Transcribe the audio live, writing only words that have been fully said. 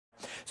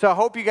So I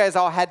hope you guys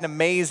all had an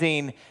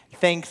amazing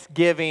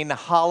Thanksgiving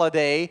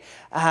holiday.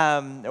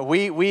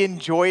 We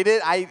enjoyed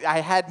it.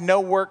 I had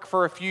no work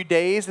for a few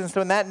days, and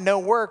so in that no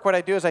work, what I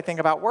do is I think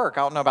about work.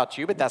 I don't know about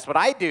you, but that's what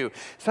I do.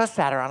 So I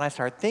sat around and I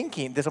started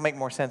thinking. This will make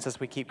more sense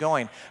as we keep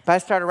going. But I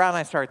started around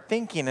and I started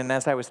thinking, and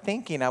as I was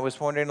thinking, I was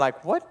wondering,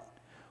 like, what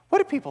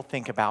do people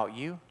think about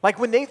you? Like,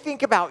 when they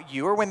think about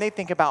you or when they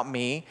think about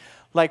me,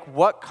 like,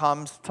 what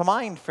comes to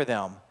mind for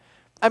them?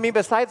 I mean,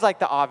 besides, like,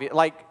 the obvious,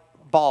 like,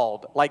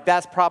 bald. Like,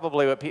 that's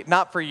probably what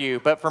not for you,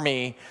 but for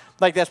me,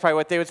 like, that's probably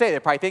what they would say. They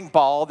probably think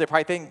bald. They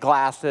probably think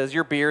glasses,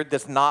 your beard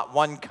that's not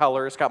one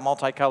color. It's got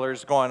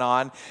multicolors going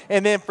on.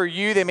 And then for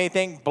you, they may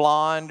think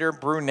blonde or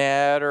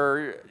brunette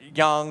or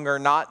young or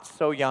not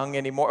so young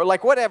anymore, or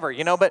like whatever,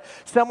 but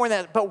somewhere in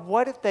that. But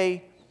what if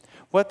they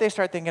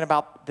start thinking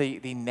about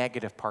the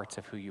negative parts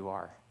of who you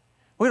are?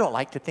 We don't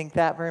like to think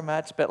that very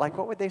much, but like,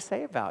 what would they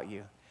say about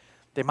you?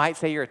 They might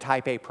say you're a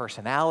type A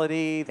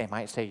personality. They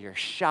might say you're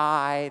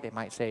shy. They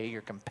might say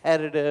you're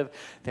competitive.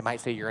 They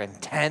might say you're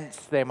intense.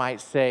 They might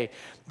say,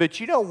 but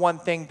one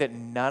thing that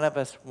none of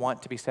us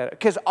want to be said,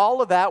 because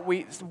all of that,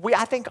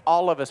 I think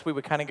all of us, we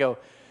would kind of go,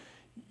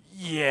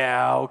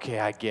 yeah, okay,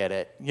 I get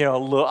it.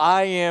 Look,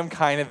 I am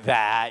kind of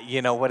that,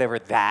 whatever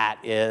that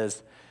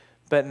is.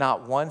 But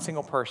not one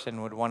single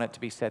person would want it to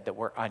be said that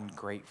we're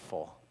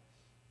ungrateful.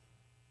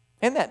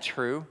 Isn't that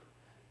true?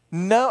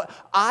 No,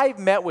 I've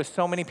met with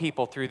so many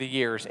people through the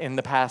years in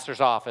the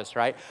pastor's office,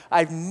 right?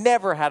 I've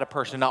never had a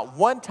person, not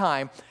one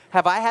time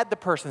have I had the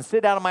person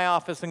sit down in my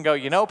office and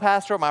go,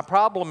 Pastor, my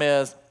problem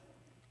is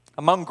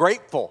I'm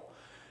ungrateful.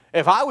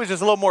 If I was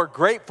just a little more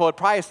grateful, it'd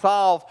probably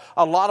solve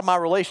a lot of my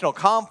relational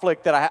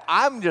conflict that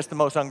I'm just the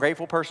most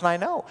ungrateful person I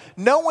know.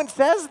 No one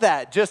says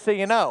that, just so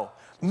you know.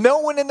 No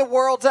one in the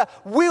world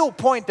will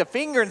point the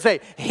finger and say,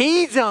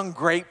 he's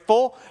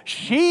ungrateful,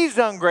 she's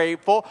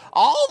ungrateful,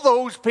 all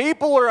those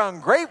people are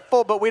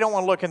ungrateful, but we don't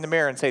want to look in the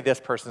mirror and say this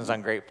person's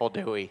ungrateful,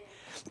 do we?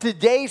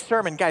 Today's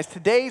sermon, guys,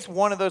 today's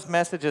one of those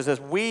messages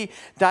as we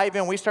dive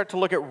in, we start to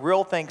look at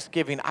real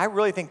Thanksgiving. I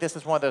really think this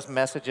is one of those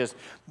messages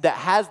that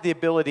has the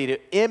ability to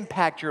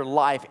impact your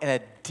life in a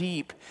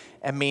deep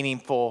and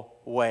meaningful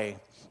way.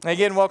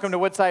 Again, welcome to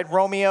Woodside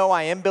Romeo.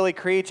 I am Billy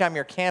Creech. I'm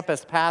your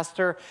campus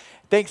pastor.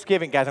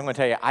 Thanksgiving, guys, I'm going to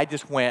tell you, I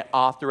just went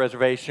off the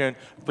reservation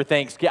for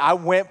Thanksgiving. I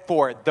went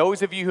for it.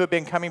 Those of you who have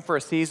been coming for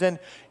a season,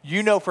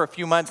 for a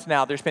few months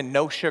now, there's been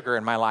no sugar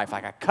in my life.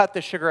 Like, I cut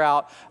the sugar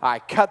out. I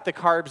cut the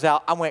carbs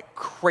out. I went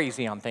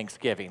crazy on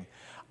Thanksgiving.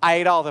 I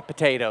ate all the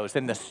potatoes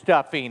and the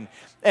stuffing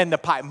and the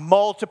pie,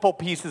 multiple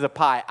pieces of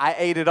pie. I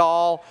ate it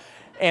all,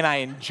 and I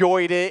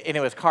enjoyed it, and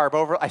it was carb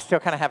over. I still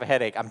kind of have a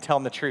headache. I'm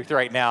telling the truth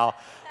right now.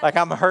 Like,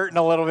 I'm hurting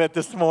a little bit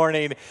this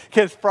morning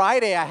because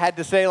Friday I had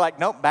to say, like,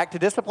 nope, back to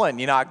discipline.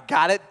 I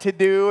got it to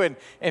do. And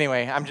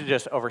anyway, I'm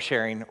just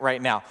oversharing right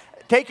now.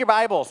 Take your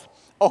Bibles.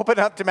 Open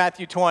up to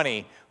Matthew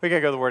 20. We got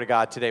to go to the Word of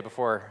God today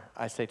before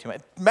I say too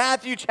much.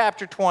 Matthew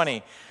chapter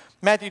 20.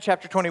 Matthew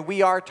chapter 20.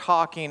 We are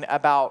talking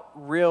about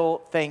real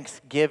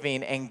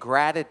thanksgiving and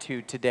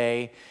gratitude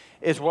today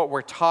is what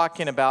we're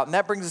talking about. And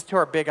that brings us to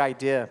our big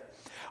idea.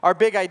 Our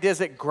big idea is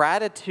that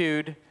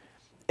gratitude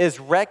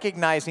is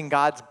recognizing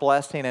God's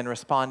blessing and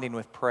responding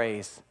with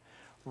praise.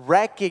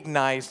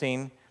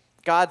 Recognizing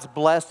God's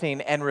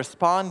blessing and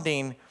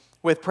responding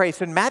with praise.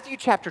 So in Matthew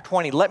chapter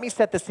 20, let me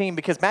set the scene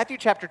because Matthew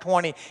chapter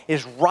 20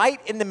 is right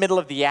in the middle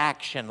of the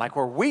action. Like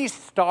where we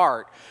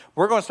start,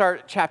 we're going to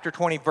start chapter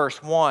 20,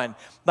 verse 1.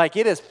 Like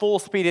it is full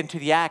speed into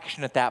the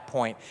action at that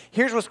point.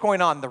 Here's what's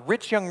going on. The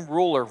rich young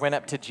ruler went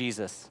up to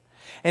Jesus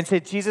and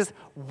said, Jesus,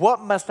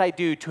 what must I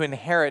do to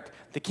inherit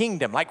the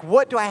kingdom? Like,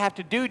 what do I have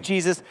to do,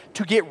 Jesus,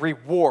 to get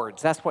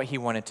rewards? That's what he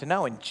wanted to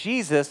know. And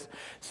Jesus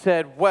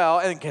said, well,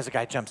 and because the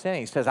guy jumps in,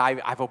 he says,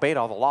 I've obeyed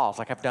all the laws.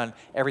 Like, I've done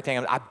everything.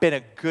 I've been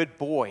a good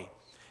boy.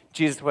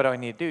 Jesus, what do I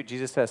need to do?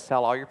 Jesus says,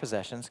 sell all your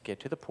possessions, give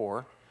to the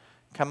poor,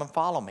 come and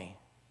follow me.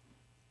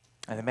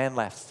 And the man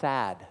left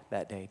sad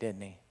that day,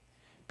 didn't he?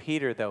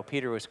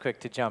 Peter was quick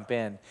to jump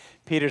in.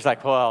 Peter's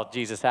like, well,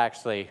 Jesus,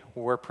 actually,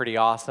 we're pretty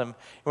awesome.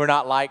 We're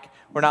not like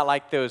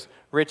those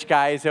rich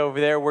guys over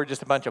there. We're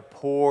just a bunch of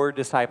poor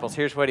disciples.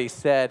 Here's what he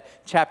said,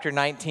 chapter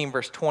 19,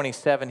 verse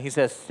 27. He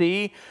says,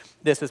 see,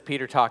 this is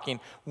Peter talking,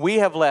 we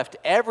have left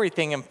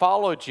everything and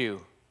followed you.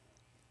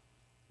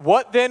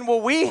 What then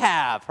will we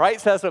have?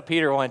 Right? So that's what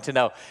Peter wanted to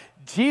know.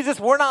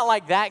 Jesus, we're not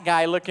like that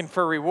guy looking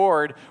for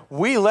reward.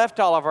 We left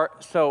all of our,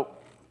 so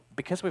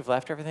because we've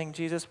left everything,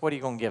 Jesus, what are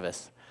you going to give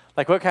us?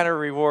 Like, what kind of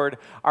reward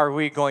are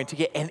we going to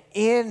get? And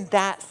in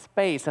that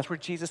space, that's where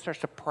Jesus starts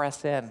to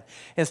press in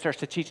and starts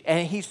to teach.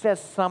 And he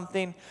says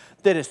something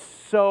that is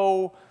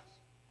so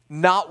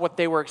not what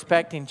they were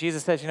expecting.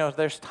 Jesus says,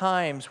 there's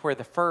times where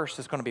the first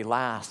is going to be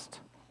last.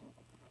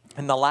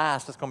 And the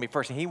last is going to be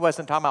first. And he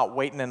wasn't talking about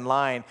waiting in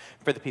line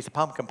for the piece of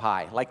pumpkin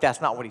pie. Like, that's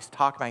not what he's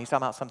talking about. He's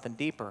talking about something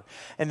deeper.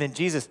 And then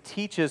Jesus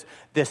teaches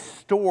this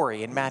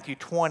story. In Matthew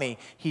 20,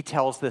 he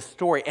tells this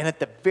story. And at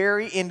the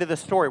very end of the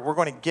story, we're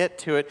going to get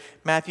to it,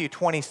 Matthew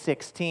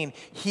 20:16,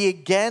 he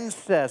again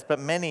says, but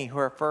many who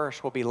are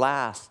first will be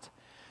last.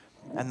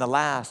 and the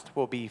last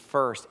will be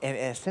first. And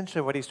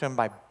essentially what he's doing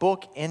by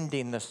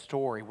bookending the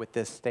story with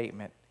this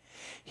statement,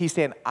 he's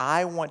saying,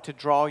 I want to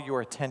draw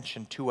your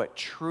attention to what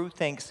true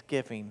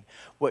thanksgiving,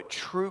 what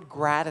true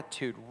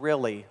gratitude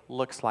really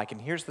looks like.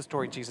 And here's the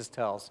story Jesus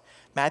tells.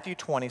 Matthew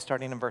 20,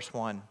 starting in verse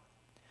 1.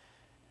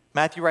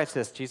 Matthew writes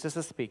this, Jesus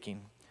is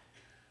speaking,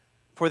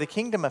 "For the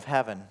kingdom of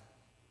heaven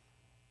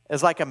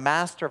is like a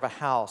master of a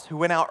house who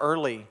went out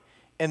early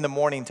in the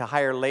morning to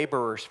hire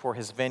laborers for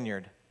his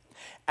vineyard.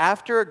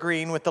 After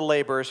agreeing with the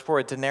laborers for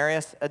a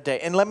denarius a day,"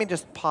 and let me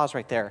just pause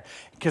right there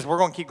because we're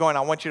going to keep going.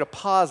 I want you to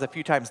pause a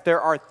few times.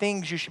 There are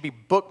things you should be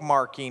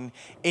bookmarking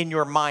in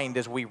your mind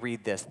as we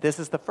read this. This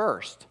is the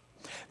first.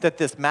 That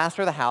this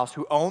master of the house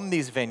who owned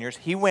these vineyards,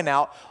 he went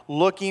out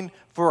looking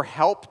for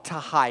help to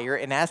hire.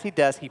 And as he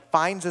does, he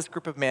finds this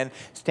group of men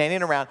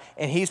standing around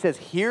and he says,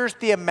 here's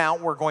the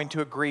amount we're going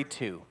to agree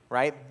to,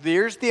 right?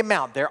 There's the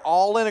amount. They're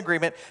all in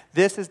agreement.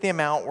 This is the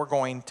amount we're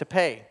going to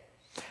pay.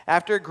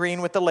 After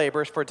agreeing with the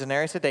laborers for a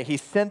denarius a day, he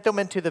sent them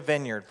into the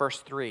vineyard, verse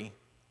 3.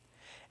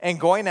 And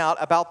going out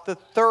about the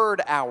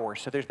third hour,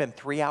 so there's been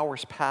 3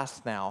 hours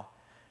past now.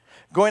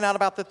 Going out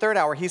about the third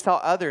hour, he saw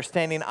others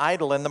standing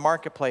idle in the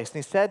marketplace. And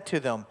he said to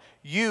them,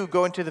 you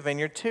go into the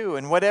vineyard too.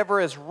 And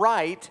whatever is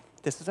right,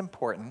 this is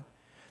important.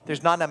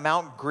 There's not an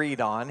amount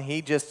agreed on.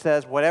 He just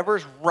says,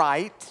 whatever's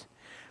right,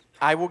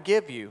 I will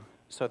give you.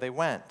 So they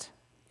went.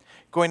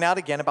 Going out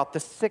again about the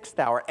 6th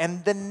hour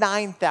and the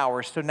 9th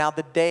hour. So now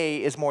the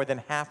day is more than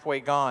halfway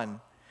gone.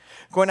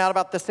 Going out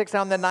about the 6th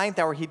hour and the 9th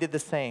hour, he did the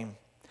same.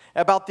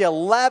 About the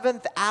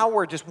 11th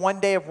hour, just one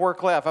day of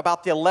work left,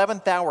 about the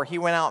 11th hour, he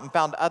went out and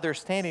found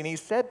others standing. He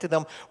said to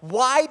them,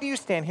 why do you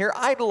stand here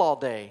idle all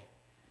day?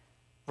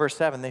 Verse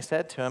 7, they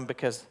said to him,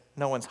 because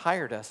no one's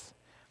hired us.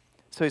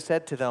 So he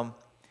said to them,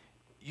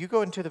 you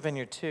go into the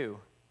vineyard too.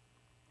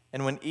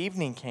 And when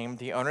evening came,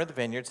 the owner of the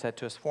vineyard said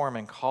to his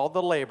foreman, call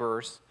the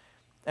laborers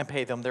and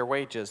pay them their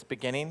wages,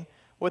 beginning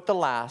with the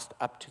last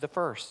up to the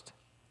first.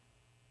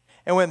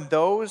 And when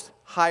those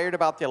hired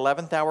about the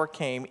 11th hour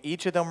came,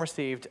 each of them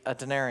received a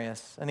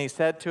denarius. And he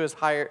said to his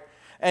hired,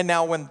 and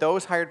now when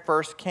those hired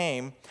first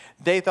came,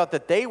 they thought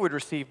that they would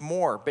receive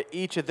more, but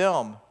each of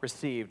them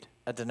received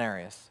a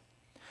denarius.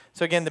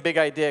 So again, the big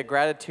idea,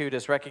 gratitude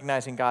is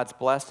recognizing God's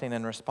blessing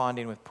and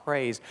responding with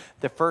praise.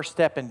 The first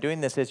step in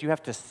doing this is you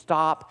have to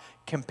stop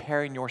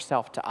comparing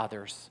yourself to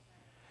others.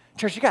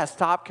 Church, you got to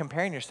stop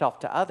comparing yourself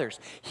to others.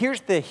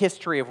 Here's the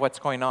history of what's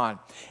going on.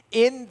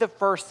 In the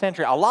first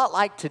century, a lot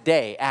like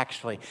today,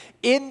 actually,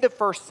 in the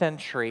first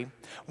century,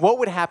 what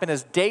would happen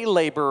is day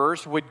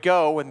laborers would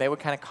go and they would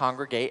kind of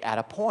congregate at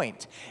a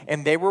point.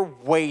 And they were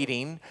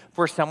waiting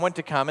for someone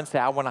to come and say,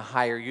 I want to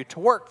hire you to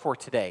work for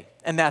today.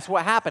 And that's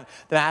what happened.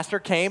 The master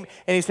came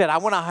and he said, I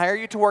want to hire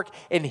you to work,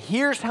 and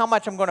here's how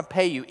much I'm going to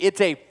pay you. It's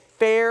a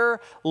fair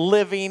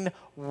living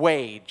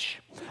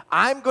wage.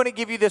 I'm going to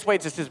give you this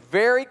wage. This is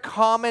very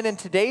common in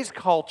today's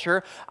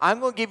culture. I'm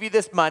going to give you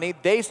this money.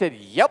 They said,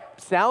 yep,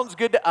 sounds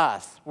good to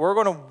us. We're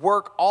going to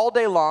work all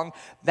day long.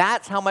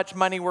 That's how much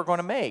money we're going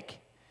to make.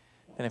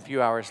 Then a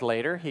few hours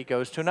later, he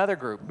goes to another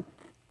group.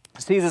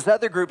 Sees this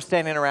other group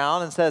standing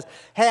around and says,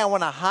 hey, I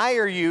want to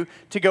hire you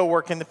to go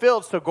work in the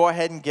field, so go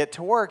ahead and get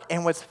to work.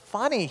 And what's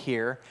funny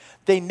here,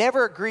 they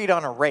never agreed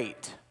on a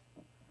rate.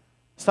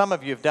 Some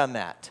of you have done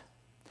that.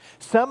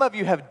 Some of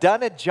you have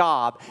done a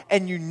job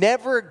and you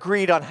never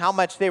agreed on how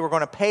much they were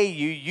going to pay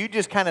you. You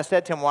just kind of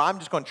said to them, well, I'm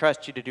just going to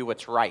trust you to do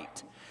what's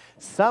right.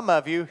 Some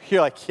of you,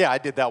 you're like, yeah, I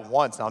did that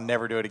once. I'll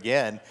never do it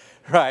again.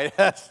 Right?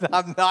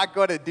 I'm not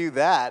going to do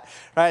that.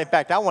 Right? In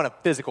fact, I want a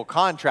physical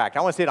contract.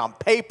 I want to see it on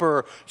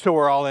paper so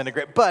we're all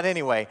integrated. But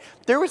anyway,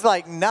 there was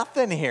like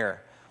nothing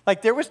here.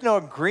 Like there was no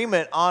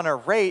agreement on a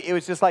rate. It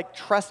was just like,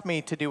 trust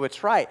me to do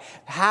what's right.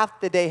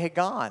 Half the day had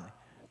gone.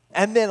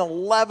 And then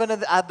 11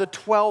 of the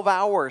 12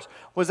 hours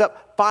was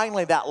up.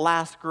 Finally, that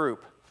last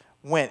group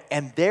went.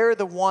 And they're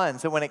the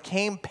ones that when it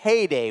came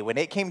payday, when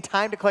it came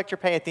time to collect your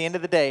pay at the end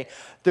of the day,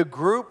 the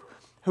group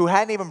who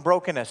hadn't even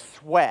broken a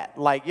sweat,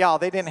 like, y'all,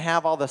 they didn't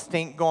have all the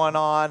stink going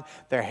on.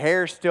 Their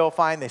hair's still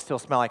fine. They still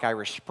smell like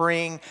Irish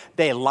Spring.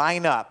 They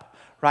line up,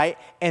 right?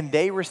 And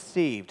they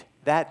received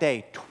that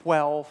day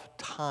 12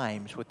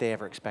 times what they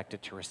ever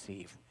expected to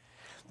receive.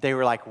 They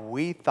were like,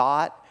 we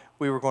thought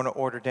we were going to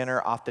order dinner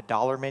off the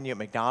dollar menu at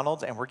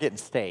McDonald's, and we're getting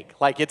steak.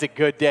 Like, it's a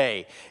good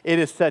day. It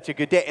is such a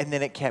good day. And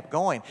then it kept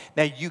going.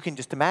 Now, you can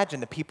just imagine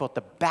the people at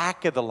the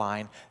back of the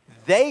line,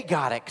 they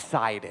got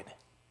excited.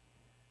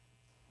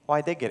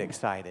 Why'd they get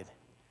excited?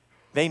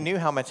 They knew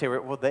how much they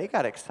were. Well, they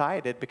got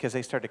excited because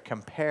they started to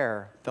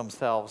compare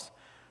themselves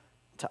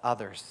to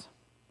others.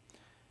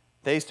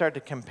 They started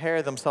to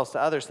compare themselves to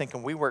others,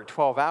 thinking we worked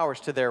 12 hours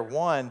to their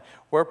one.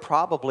 We're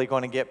probably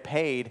going to get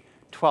paid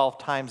 12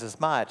 times as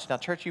much. Now,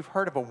 church, you've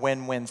heard of a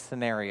win-win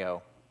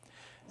scenario.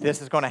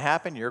 This is going to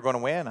happen. You're going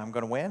to win. I'm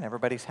going to win.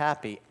 Everybody's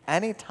happy.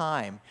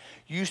 Anytime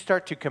you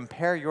start to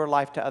compare your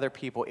life to other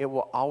people, it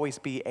will always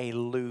be a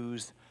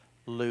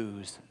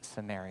lose-lose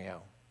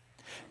scenario.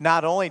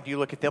 Not only do you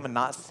look at them and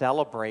not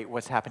celebrate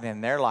what's happening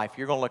in their life,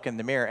 you're going to look in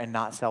the mirror and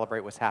not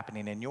celebrate what's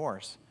happening in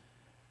yours.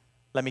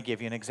 Let me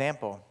give you an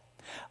example.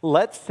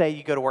 Let's say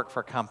you go to work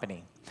for a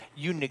company.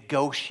 You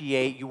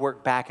negotiate, you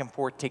work back and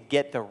forth to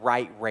get the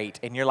right rate.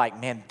 And you're like,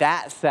 man,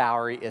 that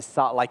salary is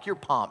like you're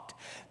pumped.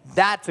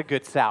 That's a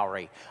good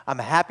salary. I'm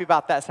happy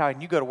about that salary.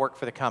 And you go to work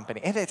for the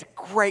company. And it's a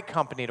great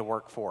company to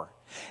work for.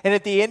 And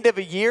at the end of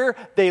a year,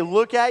 they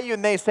look at you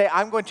and they say,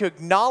 I'm going to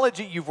acknowledge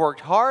that you've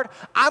worked hard.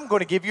 I'm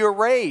going to give you a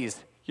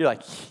raise. You're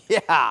like,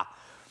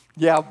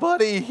 yeah,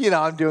 buddy,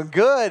 I'm doing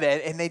good.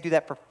 And they do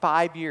that for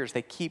 5 years.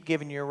 They keep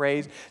giving you a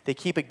raise. They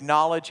keep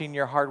acknowledging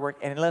your hard work.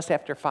 And unless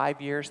after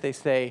 5 years they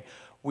say,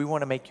 we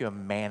want to make you a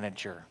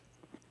manager.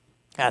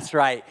 That's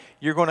right.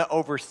 You're going to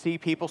oversee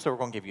people, so we're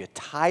going to give you a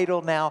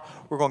title now.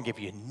 We're going to give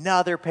you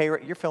another pay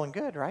rate. You're feeling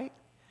good, right?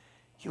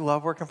 You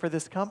love working for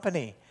this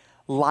company.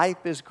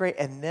 Life is great.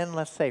 And then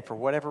let's say for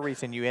whatever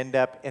reason you end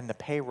up in the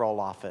payroll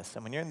office.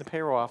 And when you're in the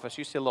payroll office,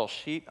 you see a little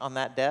sheet on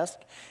that desk.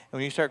 And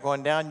when you start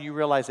going down, you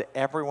realize that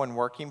everyone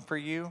working for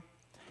you,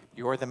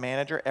 you're the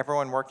manager,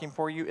 everyone working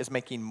for you is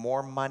making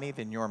more money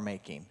than you're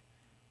making.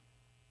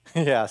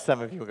 Yeah,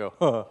 some of you will go,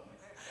 huh.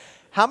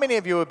 How many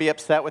of you would be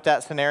upset with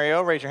that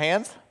scenario? Raise your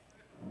hands.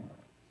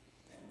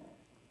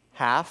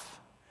 Half.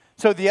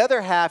 So the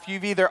other half,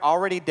 you've either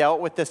already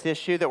dealt with this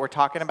issue that we're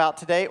talking about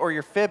today, or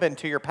you're fibbing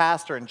to your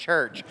pastor in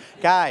church.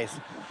 Guys,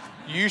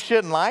 you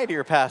shouldn't lie to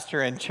your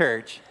pastor in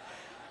church.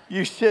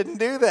 You shouldn't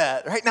do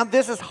that. Right now,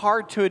 this is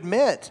hard to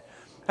admit.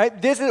 Right?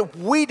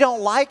 We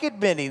don't like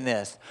admitting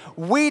this.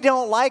 We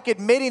don't like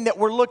admitting that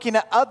we're looking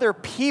at other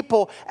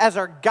people as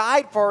our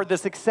guide for the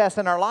success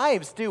in our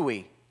lives, do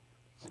we?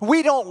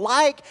 We don't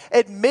like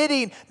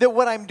admitting that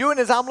what I'm doing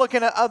is I'm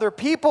looking at other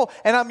people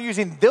and I'm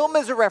using them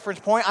as a reference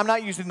point. I'm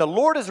not using the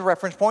Lord as a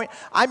reference point.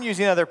 I'm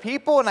using other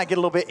people and I get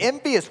a little bit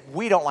envious.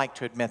 We don't like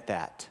to admit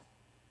that.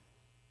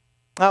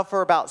 Now,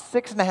 for about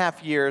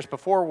 6.5 years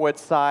before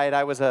Woodside,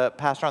 I was a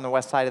pastor on the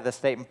west side of the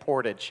state in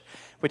Portage,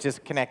 which is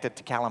connected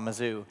to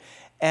Kalamazoo.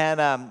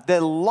 And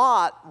the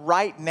lot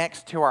right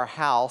next to our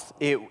house,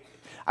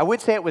 I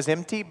would say it was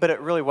empty, but it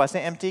really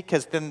wasn't empty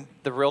because then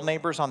the real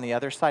neighbors on the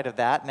other side of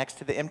that, next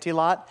to the empty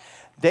lot,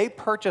 they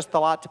purchased the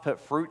lot to put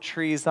fruit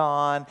trees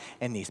on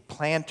and these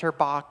planter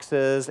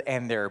boxes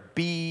and their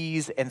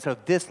bees. And so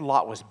this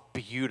lot was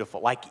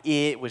beautiful. Like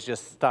it was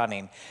just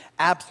stunning.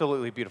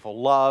 Absolutely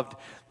beautiful. Loved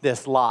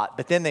this lot.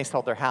 But then they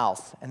sold their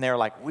house and they were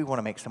like, we want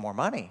to make some more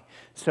money.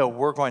 So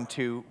we're going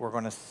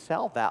to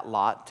sell that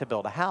lot to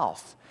build a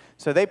house.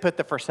 So they put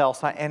the for sale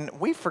sign, and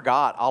we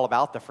forgot all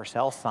about the for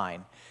sale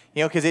sign.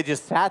 Because it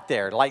just sat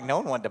there. Like no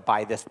one wanted to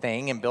buy this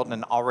thing and build in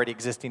an already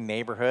existing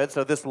neighborhood.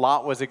 So this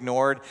lot was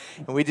ignored,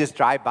 and we just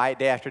drive by it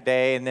day after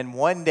day. And then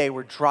one day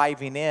we're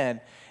driving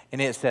in,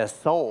 and it says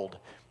sold.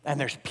 And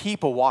there's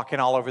people walking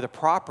all over the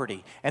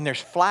property, and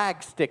there's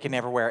flags sticking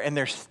everywhere, and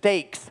there's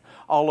stakes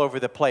all over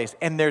the place.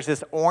 And there's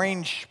this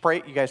orange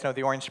spray. You guys know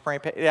the orange spray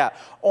paint? Yeah,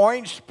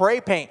 orange spray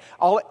paint.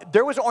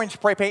 There was orange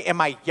spray paint in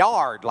my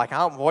yard. Like,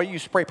 what are you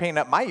spray painting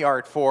up my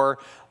yard for?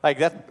 Like,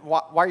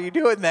 why are you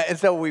doing that? And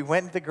so we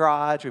went to the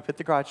garage. We put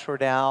the garage door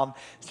down,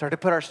 started to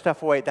put our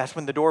stuff away. That's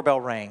when the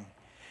doorbell rang.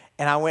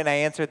 And I went and I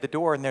answered the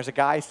door, and there's a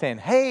guy saying,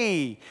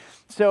 hey,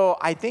 so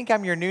I think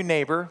I'm your new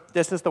neighbor.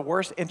 This is the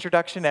worst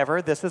introduction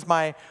ever. This is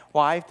my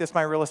wife. This is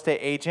my real estate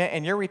agent.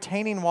 And your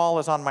retaining wall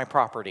is on my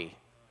property.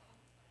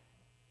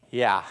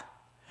 Yeah.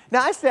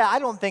 Now, I said, I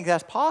don't think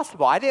that's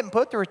possible. I didn't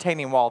put the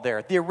retaining wall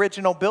there. The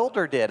original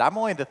builder did. I'm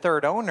only the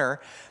third owner.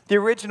 The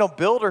original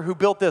builder who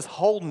built this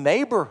whole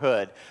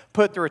neighborhood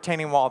put the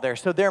retaining wall there.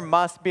 So there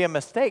must be a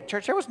mistake.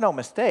 Church, there was no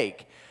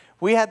mistake.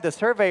 We had the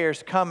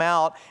surveyors come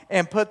out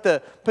and put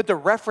the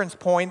reference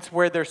points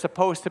where they're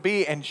supposed to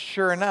be. And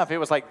sure enough, it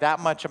was like that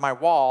much of my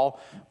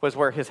wall was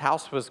where his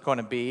house was going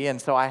to be.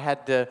 And so I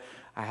had to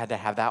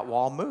have that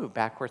wall moved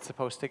back where it's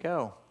supposed to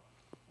go.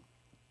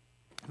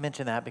 I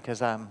mention that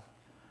because I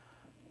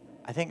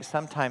think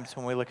sometimes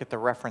when we look at the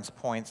reference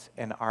points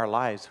in our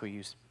lives, we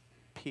use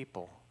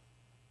people.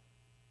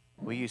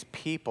 We use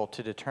people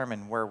to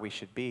determine where we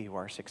should be,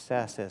 where our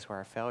success is, where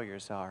our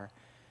failures are.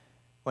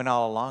 When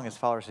all along, as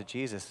followers of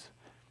Jesus,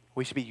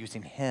 we should be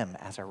using Him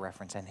as our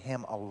reference and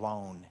Him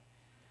alone.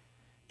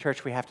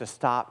 Church, we have to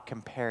stop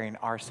comparing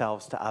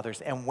ourselves to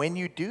others. And when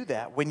you do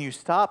that, when you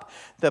stop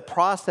the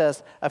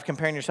process of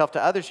comparing yourself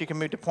to others, you can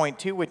move to point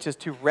 2, which is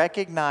to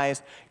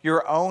recognize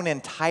your own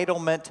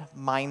entitlement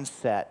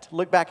mindset.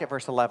 Look back at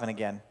verse 11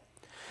 again.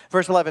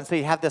 Verse 11, so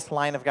you have this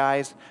line of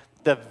guys.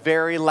 The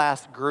very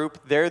last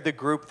group, they're the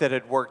group that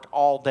had worked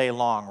all day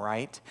long,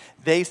 right?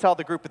 They saw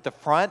the group at the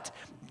front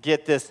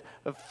get this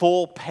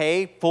full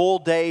pay, full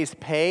day's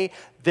pay.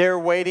 They're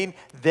waiting.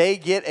 They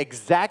get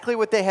exactly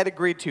what they had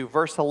agreed to.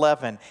 Verse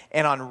 11,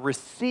 and on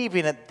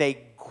receiving it,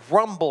 they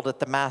grumbled at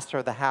the master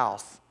of the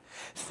house,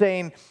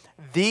 saying,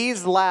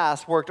 these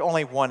last worked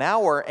only 1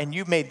 hour, and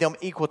you made them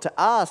equal to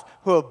us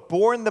who have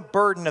borne the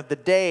burden of the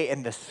day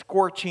and the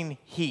scorching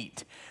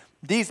heat.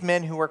 These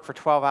men who work for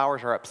 12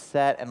 hours are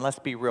upset, and let's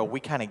be real, we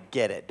kind of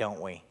get it,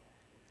 don't we?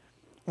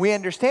 We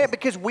understand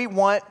because we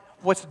want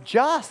what's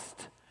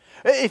just.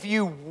 If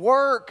you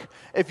work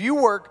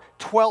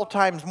 12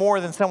 times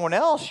more than someone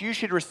else, you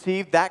should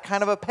receive that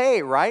kind of a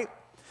pay, right?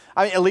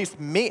 I mean, at least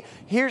me.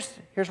 Here's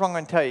what I'm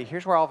going to tell you.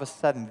 Here's where all of a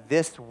sudden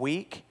this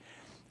week,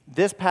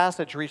 this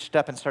passage reached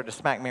up and started to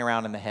smack me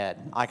around in the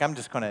head. Like, I'm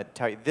just going to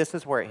tell you, this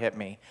is where it hit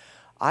me.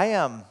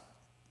 I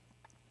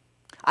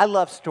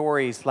love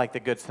stories like the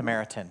Good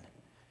Samaritan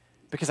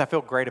because I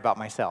feel great about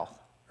myself,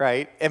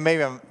 right? And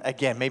maybe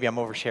I'm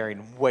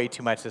oversharing way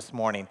too much this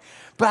morning.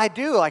 But I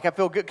do, I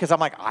feel good because I'm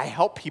like, I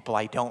help people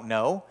I don't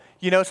know.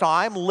 So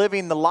I'm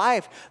living the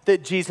life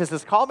that Jesus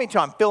has called me to.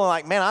 I'm feeling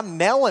like, man, I'm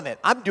nailing it.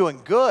 I'm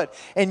doing good.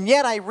 And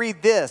yet I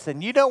read this.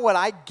 And you know what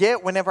I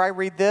get whenever I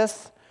read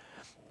this?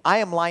 I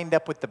am lined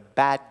up with the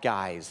bad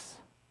guys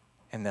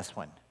in this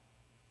one.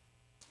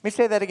 Let me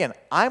say that again.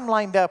 I'm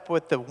lined up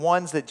with the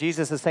ones that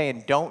Jesus is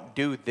saying, don't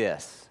do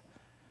this.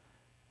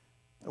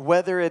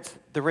 Whether it's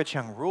the rich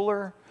young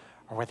ruler,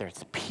 or whether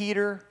it's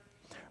Peter,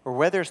 or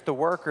whether it's the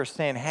worker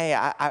saying, hey,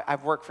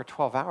 I've worked for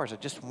 12 hours. I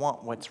just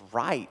want what's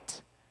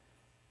right.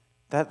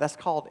 That's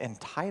called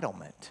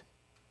entitlement.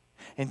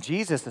 And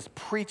Jesus is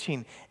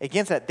preaching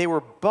against that. They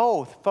were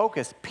both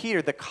focused.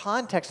 Peter, the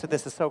context of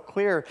this is so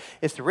clear.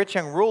 It's the rich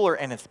young ruler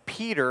and it's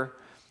Peter.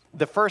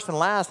 The first and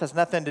last has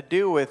nothing to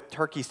do with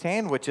turkey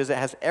sandwiches. It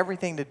has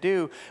everything to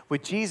do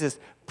with Jesus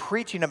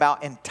preaching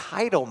about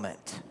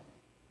entitlement.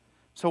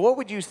 So what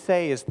would you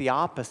say is the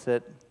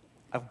opposite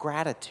of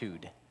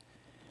gratitude?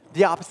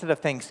 The opposite of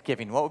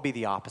thanksgiving. What would be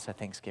the opposite of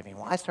thanksgiving?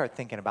 Well, I started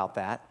thinking about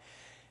that.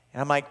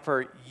 And I'm like,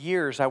 for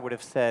years I would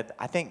have said,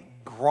 I think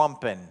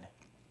grumbling,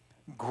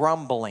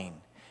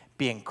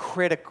 being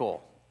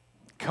critical,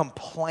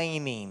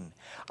 complaining.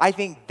 I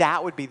think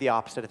that would be the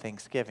opposite of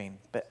thanksgiving.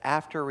 But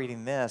after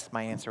reading this,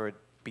 my answer would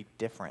be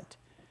different.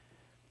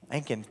 I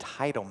think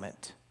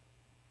entitlement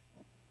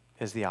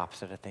is the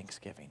opposite of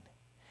thanksgiving.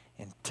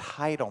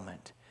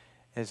 Entitlement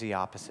is the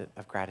opposite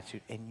of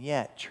gratitude. And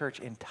yet,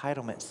 church,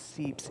 entitlement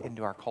seeps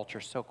into our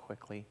culture so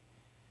quickly,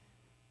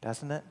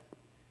 doesn't it?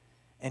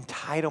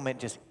 Entitlement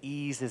just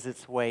eases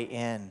its way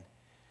in.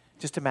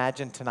 Just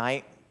imagine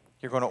tonight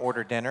you're going to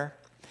order dinner.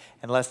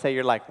 And let's say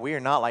you're like, we are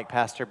not like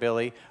Pastor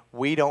Billy.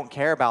 We don't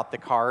care about the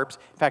carbs.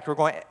 In fact, we're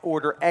going to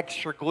order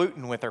extra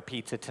gluten with our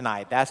pizza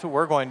tonight. That's what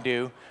we're going to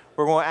do.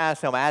 We're going to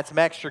ask them, add some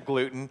extra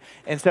gluten.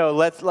 And so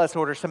let's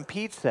order some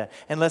pizza.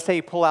 And let's say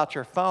you pull out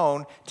your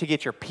phone to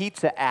get your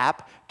pizza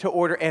app to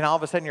order, and all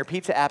of a sudden your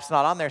pizza app's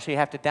not on there, so you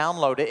have to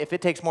download it. If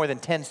it takes more than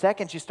 10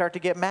 seconds, you start to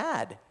get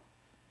mad.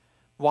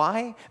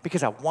 Why?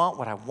 Because I want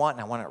what I want,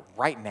 and I want it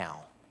right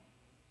now.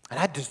 And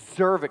I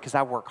deserve it because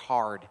I work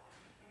hard.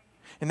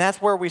 And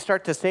that's where we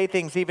start to say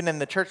things even in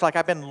the church, like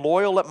I've been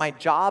loyal at my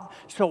job,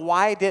 so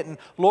why didn't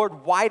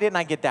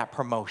I get that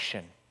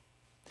promotion?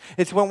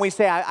 It's when we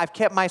say, I've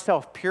kept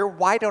myself pure,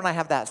 why don't I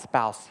have that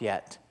spouse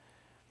yet?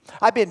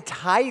 I've been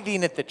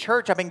tithing at the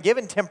church, I've been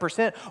given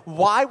 10%,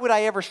 why would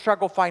I ever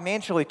struggle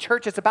financially?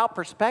 Church, it's about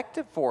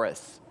perspective for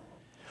us.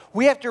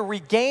 We have to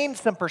regain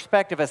some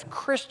perspective as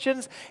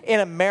Christians in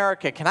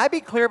America. Can I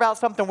be clear about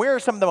something? We are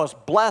some of the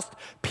most blessed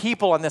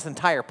people on this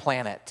entire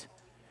planet.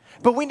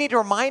 But we need to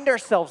remind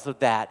ourselves of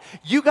that.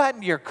 You got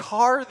into your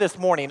car this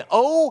morning.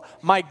 Oh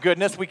my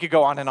goodness, we could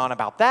go on and on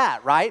about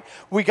that, right?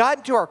 We got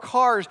into our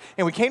cars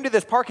and we came to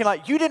this parking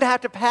lot. You didn't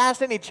have to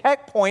pass any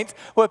checkpoints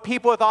with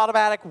people with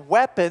automatic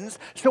weapons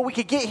so we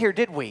could get here,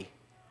 did we?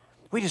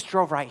 We just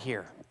drove right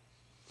here.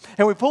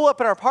 And we pull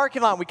up in our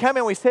parking lot, and we come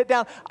in, we sit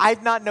down.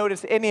 I've not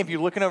noticed any of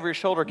you looking over your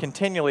shoulder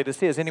continually to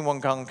see, is anyone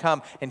going to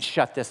come and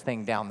shut this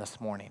thing down this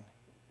morning?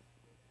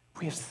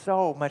 We have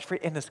so much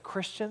freedom. And as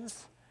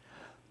Christians,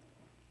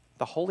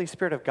 the Holy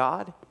Spirit of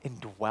God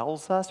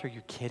indwells us. Are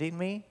you kidding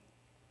me?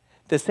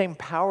 The same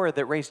power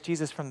that raised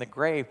Jesus from the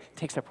grave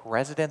takes up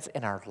residence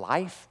in our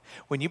life.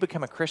 When you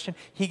become a Christian,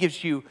 He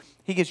gives you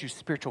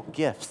spiritual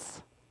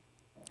gifts.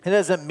 It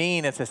doesn't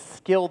mean it's a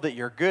skill that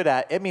you're good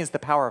at. It means the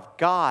power of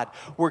God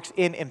works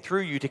in and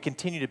through you to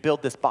continue to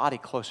build this body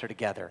closer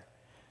together,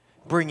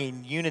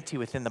 bringing unity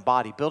within the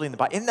body, building the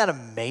body. Isn't that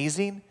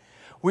amazing?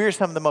 We are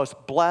some of the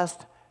most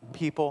blessed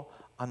people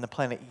on the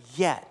planet,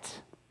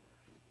 yet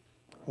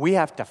we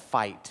have to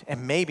fight.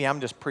 And maybe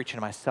I'm just preaching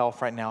to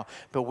myself right now,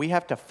 but we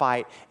have to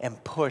fight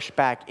and push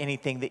back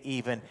anything that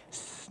even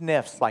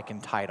sniffs like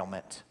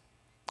entitlement.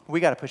 We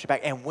got to push it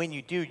back. And when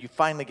you do, you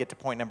finally get to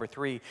point number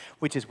 3,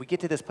 which is we get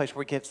to this place where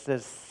we get to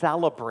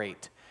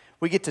celebrate.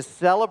 We get to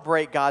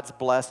celebrate God's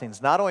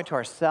blessings, not only to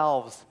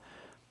ourselves,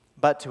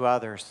 but to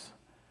others.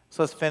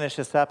 So let's finish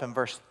this up in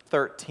verse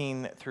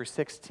 13 through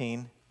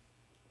 16.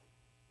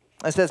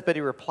 It says, but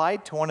he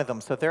replied to one of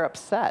them. So they're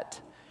upset,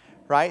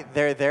 right?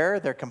 They're there,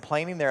 they're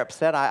complaining, they're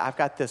upset. I've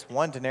got this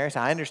one denarius.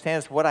 I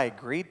understand it's what I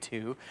agreed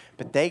to,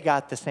 but they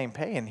got the same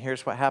pay. And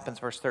here's what happens,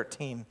 verse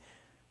 13.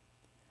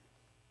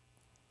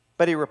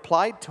 But he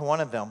replied to one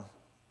of them,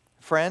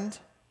 friend,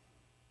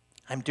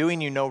 I'm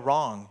doing you no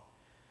wrong.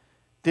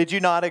 Did you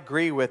not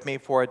agree with me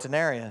for a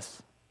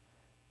denarius?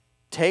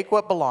 Take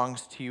what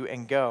belongs to you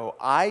and go.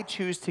 I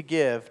choose to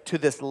give to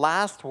this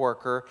last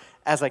worker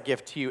as I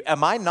give to you.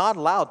 Am I not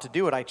allowed to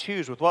do what I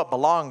choose with what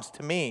belongs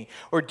to me?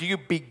 Or do you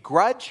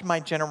begrudge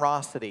my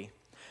generosity?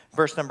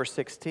 Verse number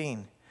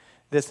 16.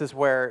 This is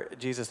where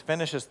Jesus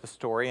finishes the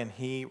story and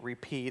he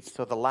repeats,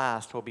 so the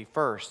last will be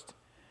first.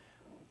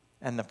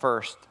 and the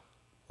first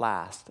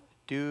last.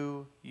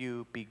 Do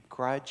you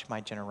begrudge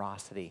my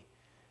generosity?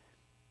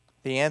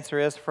 The answer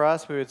is for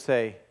us, we would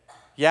say,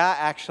 yeah,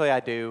 actually I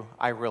do.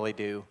 I really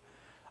do.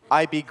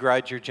 I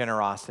begrudge your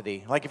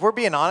generosity. Like if we're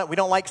being honest, we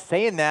don't like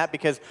saying that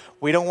because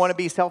we don't want to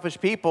be selfish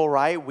people,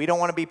 right? We don't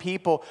want to be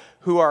people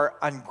who are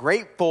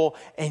ungrateful.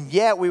 And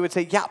yet we would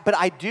say, yeah, but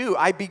I do.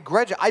 I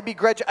begrudge it. I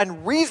begrudge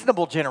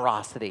unreasonable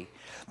generosity.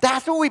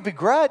 That's what we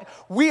begrudge.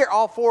 We are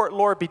all for it.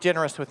 Lord, be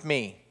generous with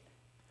me.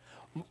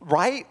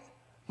 Right?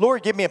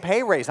 Lord, give me a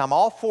pay raise. I'm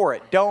all for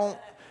it. Don't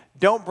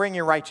bring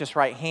your righteous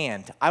right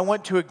hand. I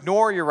want to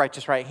ignore your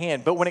righteous right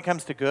hand. But when it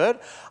comes to good,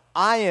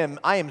 I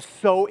am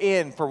so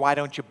in for why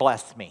don't you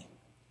bless me?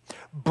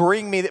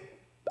 Bring me,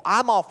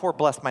 I'm all for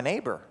bless my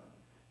neighbor.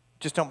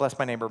 Just don't bless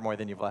my neighbor more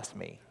than you bless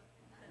me.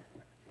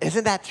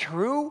 Isn't that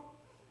true?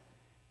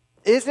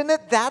 Isn't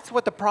it? That's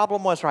what the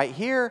problem was right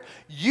here.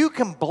 You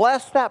can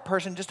bless that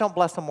person, just don't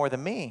bless them more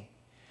than me.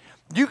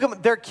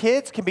 Their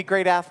kids can be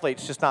great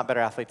athletes, just not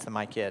better athletes than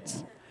my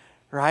kids.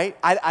 Right?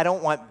 I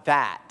don't want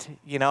that.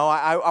 You know,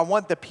 I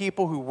want the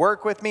people who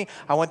work with me,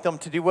 I want them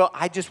to do well.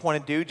 I just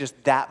want to do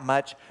just that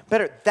much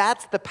better.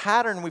 That's the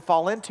pattern we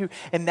fall into.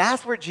 And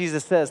that's where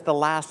Jesus says the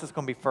last is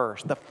going to be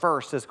first. The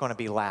first is going to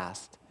be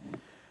last.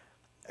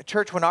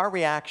 Church, when our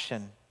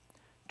reaction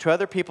to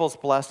other people's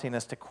blessing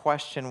is to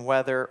question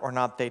whether or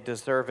not they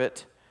deserve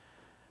it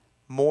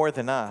more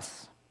than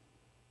us,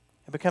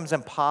 it becomes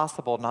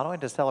impossible not only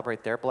to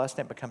celebrate their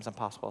blessing, it becomes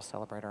impossible to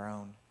celebrate our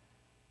own.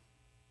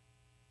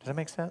 Does that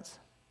make sense?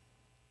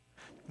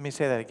 Let me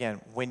say that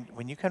again.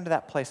 When you come to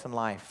that place in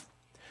life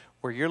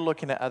where you're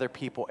looking at other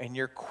people and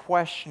you're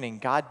questioning,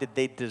 God, did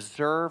they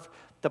deserve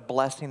the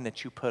blessing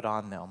that you put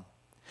on them?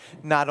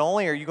 Not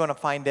only are you going to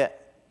find it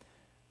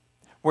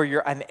where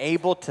you're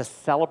unable to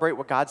celebrate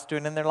what God's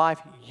doing in their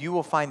life, you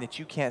will find that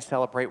you can't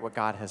celebrate what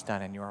God has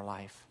done in your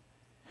life.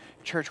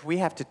 Church, we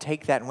have to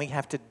take that and we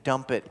have to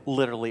dump it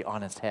literally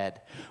on its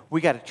head.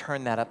 We got to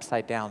turn that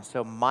upside down.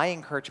 So my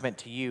encouragement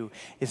to you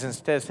is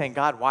instead of saying,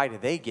 God, why do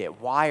they get?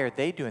 Why are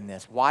they doing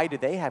this? Why do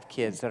they have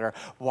kids that are,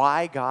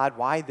 why God,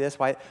 why this?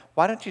 Why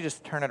don't you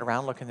just turn it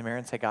around, look in the mirror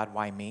and say, God,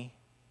 why me?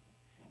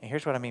 And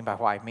here's what I mean by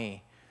why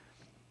me.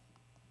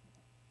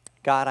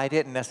 God, I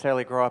didn't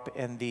necessarily grow up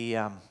in the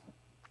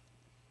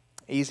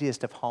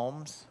easiest of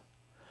homes,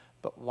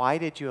 but why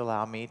did you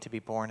allow me to be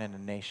born in a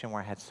nation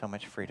where I had so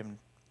much freedom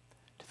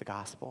to the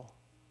gospel?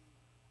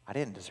 I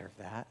didn't deserve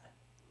that.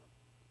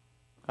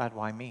 God,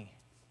 why me?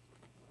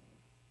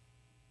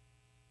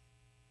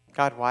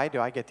 God, why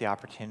do I get the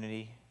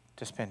opportunity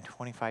to spend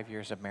 25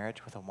 years of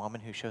marriage with a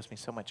woman who shows me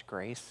so much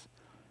grace?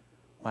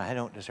 Well, I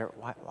don't deserve,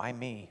 why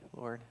me,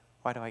 Lord?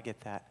 Why do I get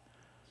that?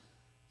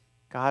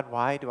 God,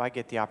 why do I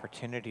get the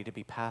opportunity to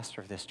be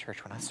pastor of this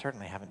church when I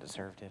certainly haven't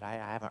deserved it? I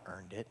haven't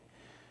earned it.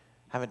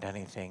 I haven't done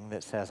anything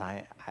that says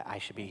I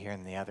should be here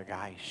and the other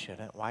guy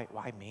shouldn't.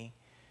 Why me?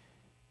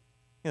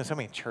 You know, so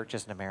many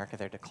churches in America,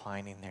 they're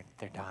declining,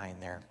 they're dying,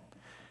 they're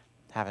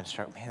having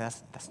stroke. Man,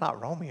 that's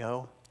not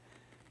Romeo.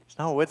 It's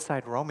not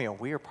Woodside Romeo.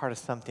 We are part of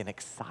something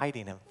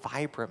exciting and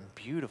vibrant and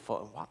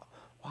beautiful. And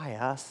why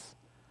us?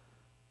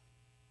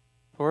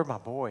 Lord, my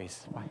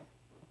boys,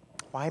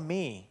 why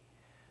me?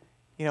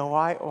 You know,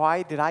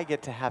 why did I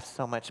get to have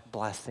so much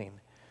blessing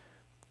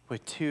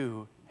with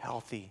two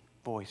healthy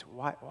boys?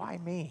 Why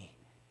me?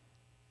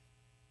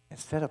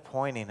 Instead of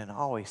pointing and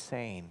always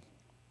saying,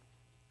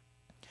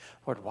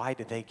 Lord, why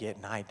did they get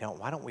and I don't?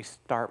 Why don't we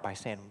start by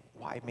saying,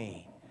 why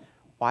me?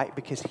 Why?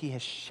 Because he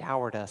has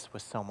showered us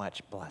with so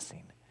much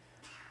blessing.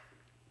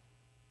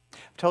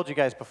 I've told you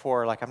guys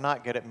before, like I'm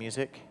not good at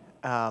music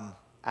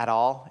at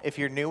all. If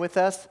you're new with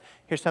us,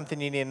 here's something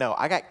you need to know.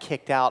 I got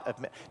kicked out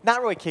of,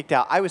 not really kicked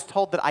out. I was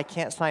told that I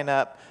can't sign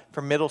up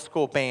for middle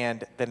school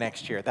band the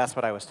next year. That's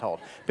what I was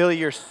told. Billy,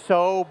 you're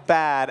so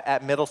bad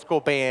at middle school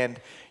band,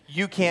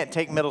 you can't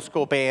take middle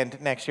school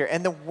band next year.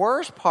 And the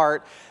worst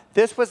part,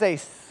 this was a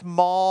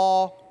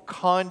small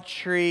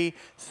country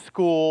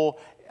school,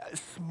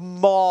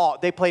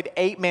 they played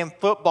 8-man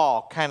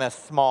football, kind of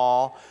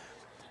small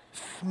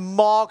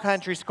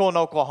country school in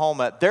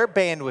Oklahoma. Their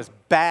band was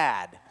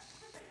bad.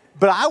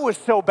 But I was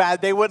so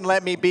bad, they wouldn't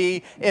let me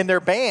be in their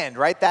band,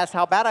 right? That's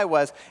how bad I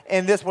was.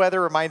 And this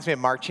weather reminds me of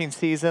marching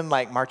season,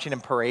 like marching in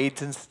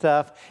parades and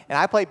stuff. And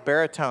I played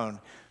baritone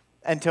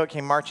until it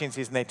came marching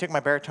season. They took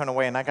my baritone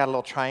away, and I got a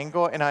little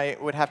triangle, and I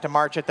would have to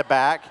march at the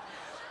back.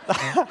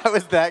 I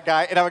was that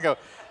guy, and I would go,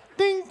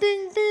 ding,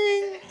 ding,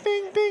 ding,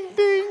 ding, ding,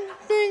 ding,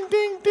 ding,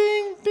 ding,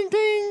 ding, ding,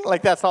 ding.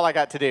 Like, that's all I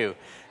got to do.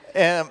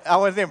 I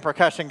wasn't even a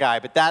percussion guy,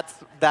 but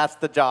that's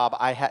the job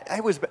I had.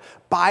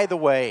 By the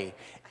way,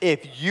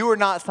 if you are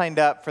not signed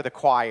up for the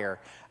choir,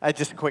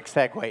 just a quick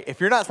segue. If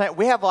you're not signed,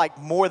 we have like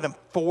more than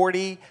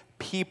 40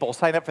 people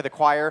sign up for the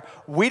choir.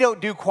 We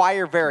don't do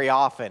choir very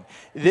often.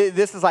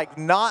 This is like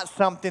not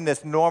something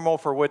that's normal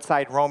for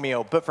Woodside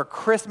Romeo, but for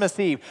Christmas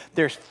Eve,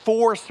 there's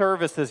 4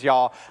 services,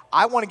 y'all.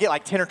 I want to get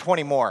like 10 or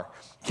 20 more.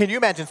 Can you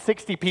imagine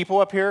 60 people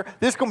up here?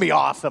 This is going to be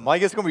awesome.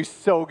 Like, it's going to be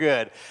so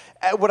good.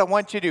 What I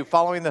want you to do,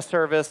 following the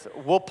service,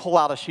 we'll pull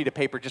out a sheet of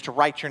paper just to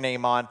write your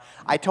name on.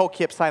 I told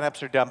Kip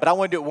sign-ups are done, but I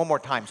want to do it one more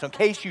time. So in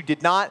case you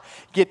did not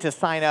get to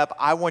sign up,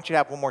 I want you to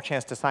have one more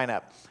chance to sign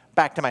up.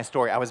 Back to my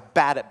story. I was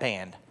bad at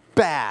band.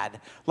 Bad.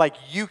 Like,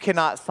 you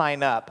cannot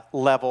sign up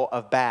level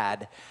of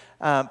bad.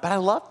 But I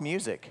love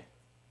music.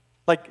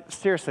 Like,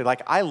 seriously,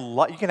 like,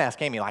 you can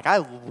ask Amy, like, I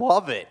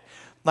love it.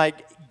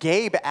 Like,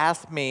 Gabe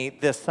asked me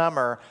this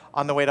summer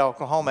on the way to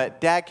Oklahoma,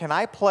 Dad, can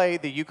I play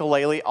the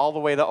ukulele all the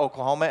way to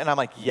Oklahoma? And I'm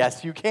like,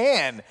 yes, you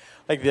can.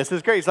 Like, this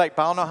is great. He's like,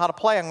 but I don't know how to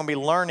play. I'm going to be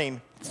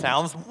learning.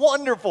 Sounds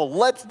wonderful.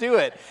 Let's do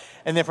it.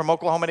 And then from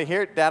Oklahoma to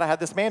here, Dad, I have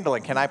this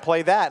mandolin. Can I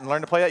play that and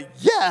learn to play that?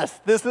 Yes.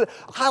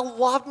 I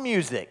love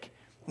music.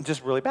 I'm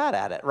just really bad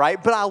at it,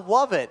 right? But I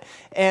love it.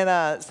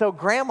 And so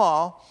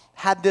Grandma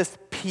had this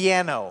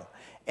piano.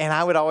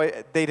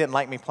 And they didn't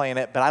like me playing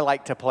it, but I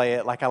like to play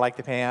it like I like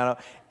the piano.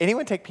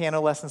 Anyone take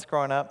piano lessons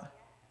growing up?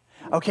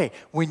 Okay,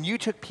 when you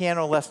took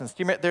piano lessons,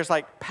 do you remember, there's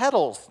like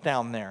pedals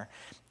down there.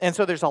 And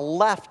so there's a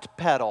left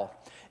pedal.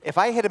 If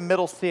I hit a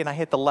middle C and I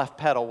hit the left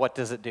pedal, what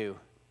does it do?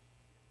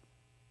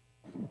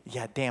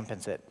 Yeah, it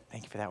dampens it.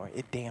 Thank you for that word.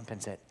 It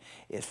dampens it.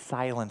 It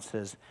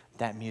silences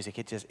that music.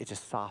 It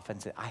just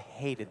softens it. I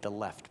hated the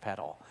left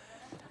pedal.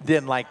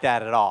 Didn't like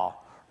that at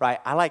all, right?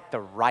 I like the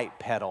right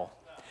pedal.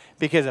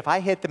 Because if I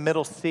hit the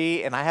middle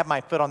C and I have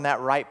my foot on that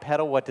right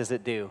pedal, what does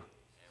it do?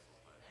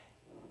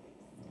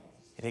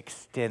 It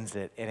extends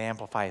it. It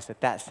amplifies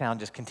it. That sound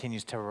just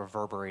continues to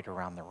reverberate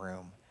around the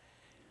room.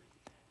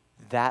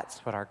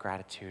 That's what our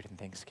gratitude and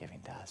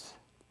thanksgiving does.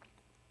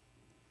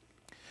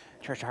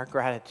 Church, our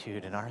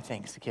gratitude and our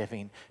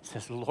thanksgiving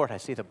says, Lord, I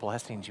see the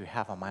blessings you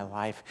have on my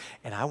life,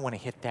 and I want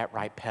to hit that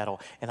right pedal,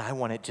 and I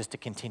want it just to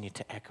continue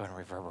to echo and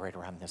reverberate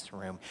around this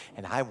room,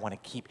 and I want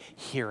to keep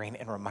hearing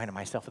and reminding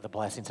myself of the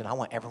blessings, and I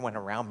want everyone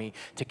around me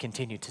to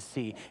continue to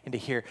see and to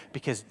hear,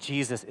 because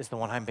Jesus is the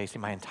one I'm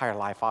basing my entire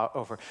life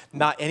over.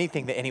 Not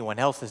anything that anyone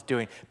else is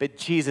doing, but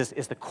Jesus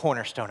is the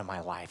cornerstone of my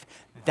life.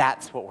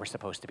 That's what we're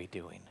supposed to be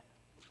doing.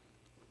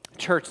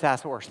 Church,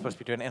 that's what we're supposed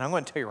to be doing, and I'm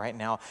going to tell you right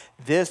now,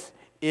 this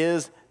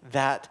is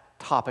that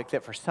topic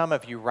that for some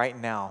of you right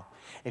now,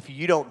 if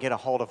you don't get a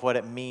hold of what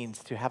it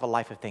means to have a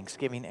life of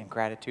thanksgiving and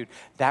gratitude,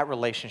 that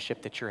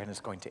relationship that you're in is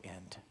going to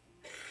end.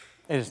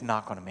 It is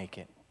not going to make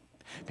it.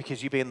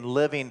 Because you've been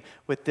living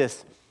with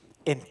this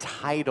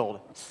entitled,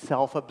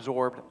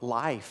 self-absorbed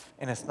life,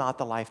 and it's not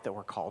the life that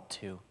we're called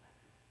to.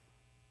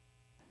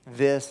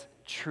 This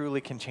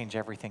truly can change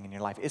everything in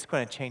your life. It's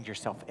going to change your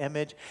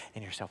self-image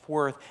and your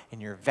self-worth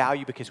and your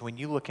value, because when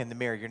you look in the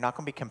mirror, you're not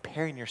going to be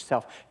comparing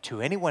yourself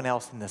to anyone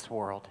else in this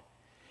world.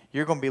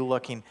 You're going to be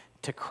looking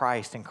to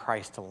Christ and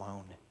Christ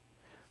alone.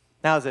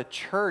 Now, as a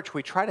church,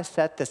 we try to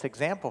set this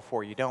example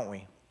for you, don't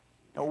we?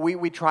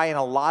 We try in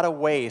a lot of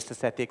ways to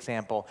set the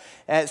example.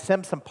 At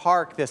Simpson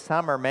Park this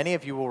summer, many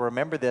of you will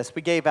remember this,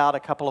 we gave out a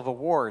couple of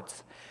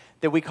awards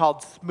that we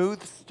called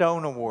Smooth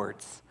Stone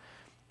Awards.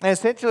 And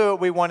essentially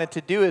what we wanted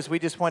to do is we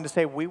just wanted to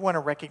say we want to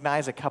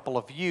recognize a couple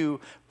of you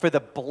for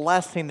the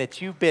blessing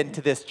that you've been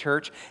to this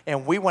church,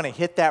 and we want to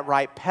hit that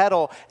right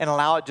pedal and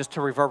allow it just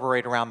to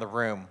reverberate around the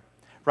room,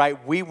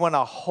 right? We want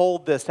to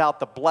hold this out,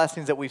 the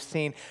blessings that we've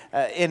seen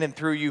in and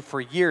through you for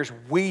years.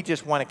 We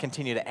just want to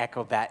continue to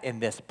echo that in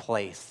this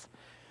place.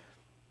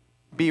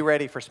 Be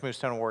ready for Smooth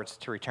Stone Awards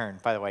to return.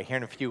 By the way, here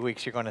in a few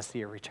weeks, you're going to see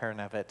a return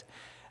of it.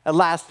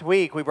 Last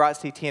week, we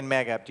brought CT and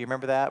Meg up. Do you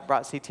remember that?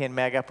 Brought CT and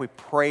Meg up. We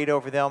prayed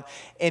over them.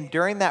 And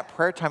during that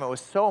prayer time, it was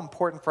so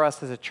important for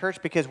us as a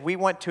church because we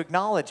want to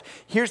acknowledge,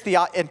 here's the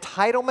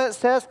entitlement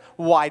says,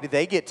 why do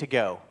they get to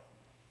go?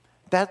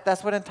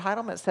 That's what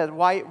entitlement says.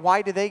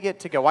 Why do they get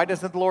to go? Why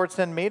doesn't the Lord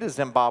send me to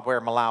Zimbabwe or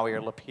Malawi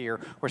or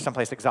Lapeer or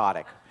someplace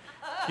exotic?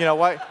 You know,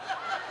 why?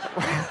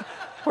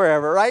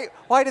 Wherever, right?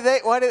 Why do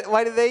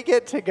they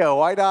get to go?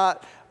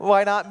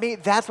 Why not me?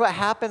 That's what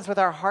happens with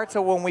our hearts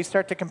when we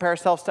start to compare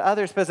ourselves to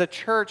others. But as a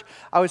church,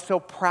 I was so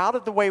proud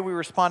of the way we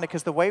responded,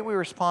 because the way we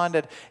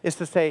responded is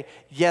to say,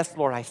 yes,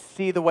 Lord, I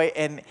see the way.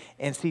 And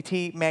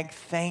CT, Meg,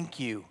 thank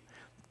you.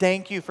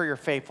 Thank you for your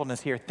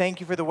faithfulness here.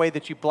 Thank you for the way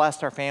that you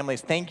blessed our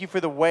families. Thank you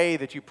for the way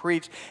that you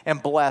preached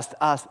and blessed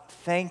us.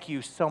 Thank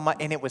you so much.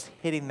 And it was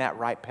hitting that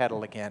right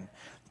pedal again.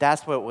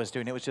 That's what it was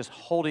doing. It was just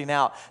holding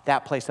out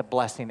that place of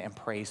blessing and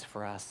praise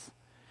for us.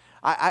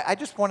 I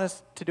just want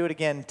us to do it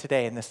again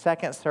today. In the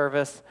second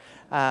service,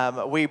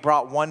 we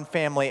brought one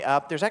family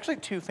up. There's actually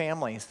two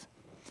families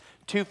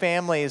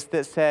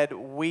that said,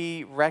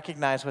 we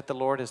recognize what the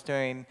Lord is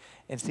doing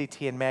in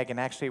CT and Meg, and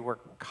actually we're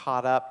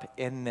caught up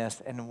in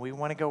this, and we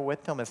want to go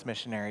with them as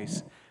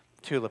missionaries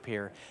to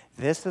Lapeer.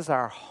 This is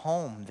our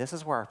home. This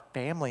is where our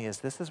family is.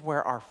 This is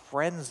where our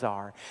friends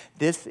are.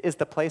 This is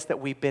the place that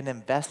we've been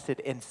invested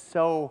in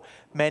so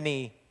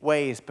many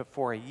ways, but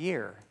for a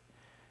year,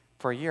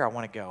 I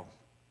want to go.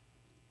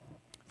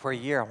 for a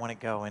year, I want to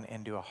go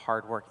and do a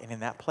hard work. And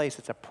in that place,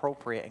 it's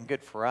appropriate and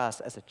good for us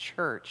as a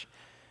church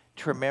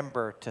to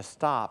remember to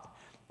stop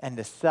and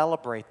to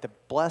celebrate the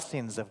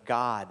blessings of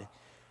God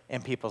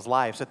in people's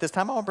lives. So at this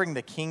time, I want to bring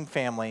the King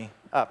family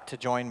up to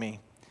join me.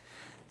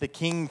 The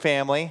King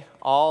family,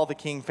 all the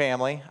King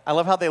family. I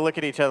love how they look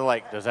at each other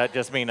like, does that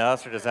just mean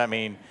us, or does that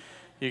mean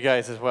you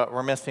guys as well?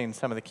 We're missing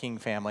some of the King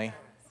family.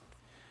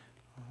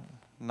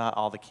 Not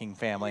all the King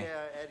family.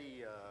 Yeah,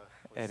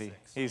 Eddie,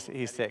 sick, so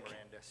he's sick.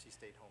 Miranda, she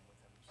stayed home with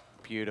him. So.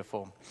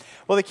 Beautiful.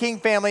 Well, the King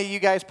family, you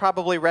guys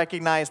probably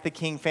recognize the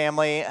King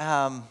family.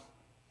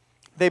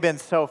 They've been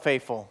so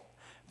faithful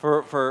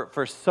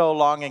for so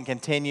long and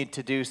continue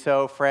to do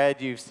so.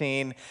 Fred, you've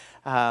seen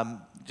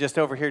just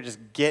over here just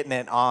getting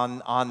it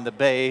on the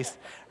bass,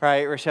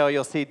 right? Rochelle,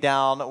 you'll see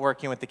down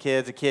working with the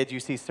kids you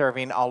see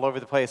serving all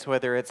over the place,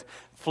 whether it's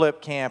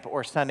flip camp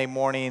or Sunday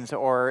mornings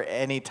or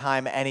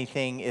anytime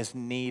anything is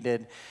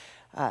needed.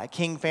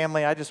 King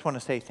family, I just want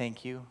to say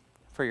thank you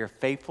for your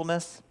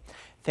faithfulness.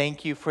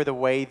 Thank you for the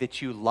way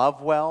that you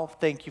love well.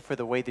 Thank you for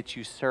the way that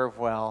you serve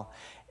well.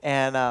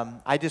 And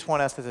I just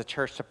want us as a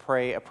church to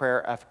pray a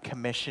prayer of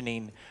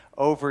commissioning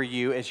over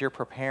you as you're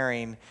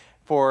preparing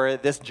for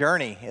this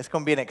journey. It's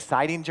going to be an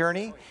exciting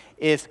journey.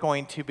 It's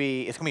going to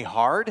be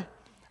hard,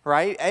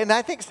 right? And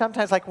I think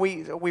sometimes like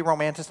we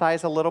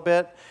romanticize a little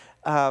bit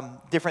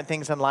different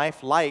things in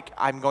life, like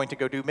I'm going to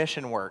go do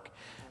mission work.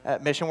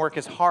 Mission work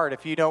is hard.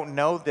 If you don't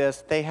know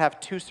this, they have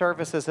 2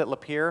 services at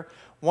Lapeer.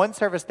 One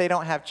service they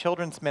don't have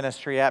children's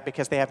ministry at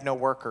because they have no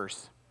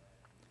workers.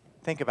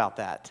 Think about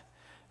that.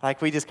 Like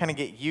we just kind of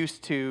get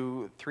used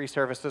to 3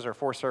 services or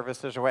 4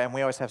 services, and we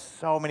always have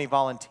so many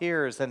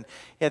volunteers. And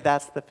yeah,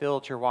 that's the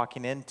field you're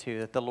walking into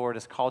that the Lord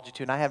has called you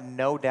to. And I have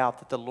no doubt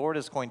that the Lord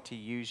is going to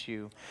use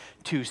you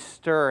to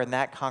stir in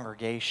that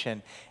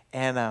congregation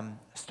and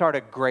start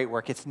a great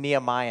work. It's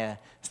Nehemiah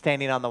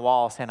standing on the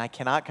wall saying, I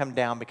cannot come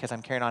down because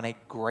I'm carrying on a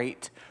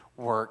great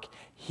work.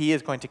 He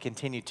is going to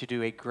continue to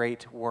do a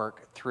great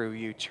work through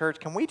you. Church,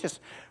 can we just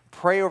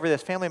pray over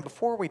this family? And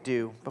before we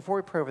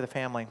pray over the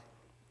family,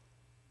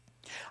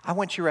 I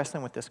want you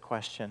wrestling with this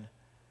question.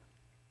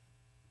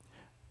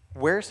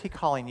 Where's he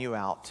calling you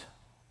out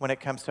when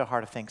it comes to a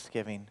heart of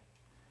thanksgiving?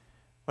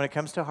 When it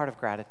comes to a heart of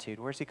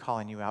gratitude, where's he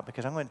calling you out?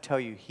 Because I'm going to tell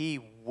you, he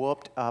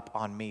whooped up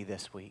on me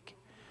this week.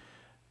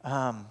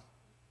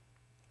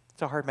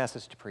 It's a hard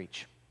message to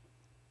preach.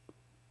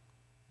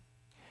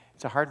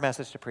 It's a hard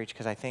message to preach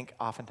because I think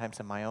oftentimes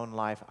in my own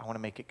life, I want to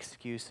make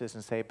excuses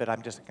and say, but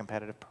I'm just a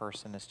competitive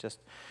person. It's just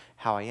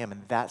how I am.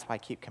 And that's why I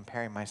keep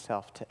comparing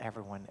myself to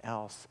everyone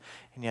else.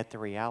 And yet the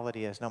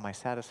reality is, no, my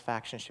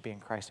satisfaction should be in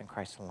Christ and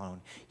Christ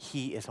alone.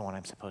 He is the one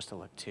I'm supposed to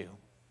look to.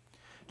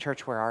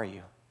 Church, where are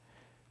you?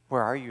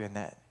 Where are you in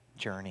that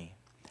journey?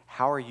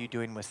 How are you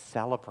doing with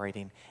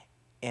celebrating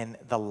in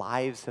the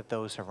lives of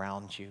those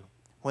around you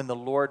when the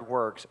Lord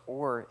works?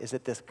 Or is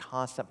it this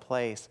constant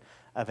place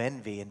of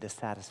envy and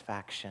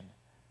dissatisfaction?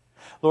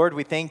 Lord,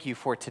 we thank you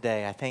for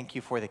today. I thank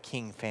you for the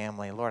King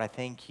family. Lord, I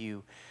thank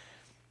you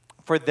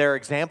for their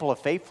example of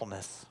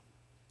faithfulness.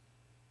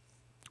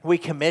 We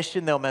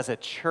commission them as a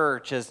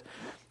church, as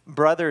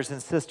brothers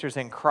and sisters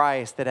in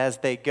Christ, that as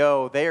they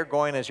go, they are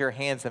going as your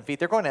hands and feet.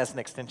 They're going as an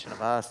extension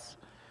of us.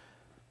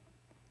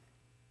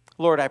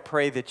 Lord, I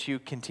pray that you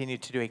continue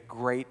to do a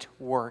great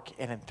work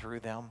in and through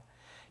them.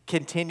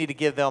 Continue to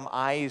give them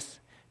eyes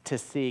to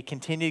see.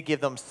 Continue to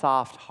give them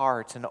soft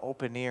hearts and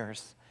open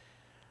ears.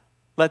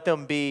 Let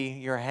them be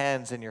your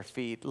hands and your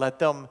feet. Let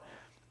them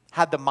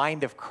have the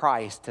mind of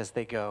Christ as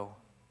they go.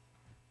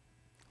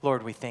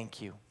 Lord, we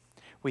thank you.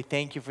 We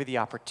thank you for the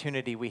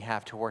opportunity we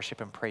have to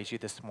worship and praise you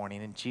this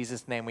morning. In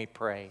Jesus' name we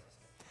pray.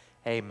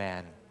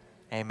 Amen.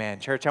 Amen.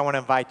 Church, I want to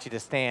invite you to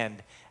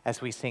stand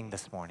as we sing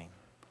this morning.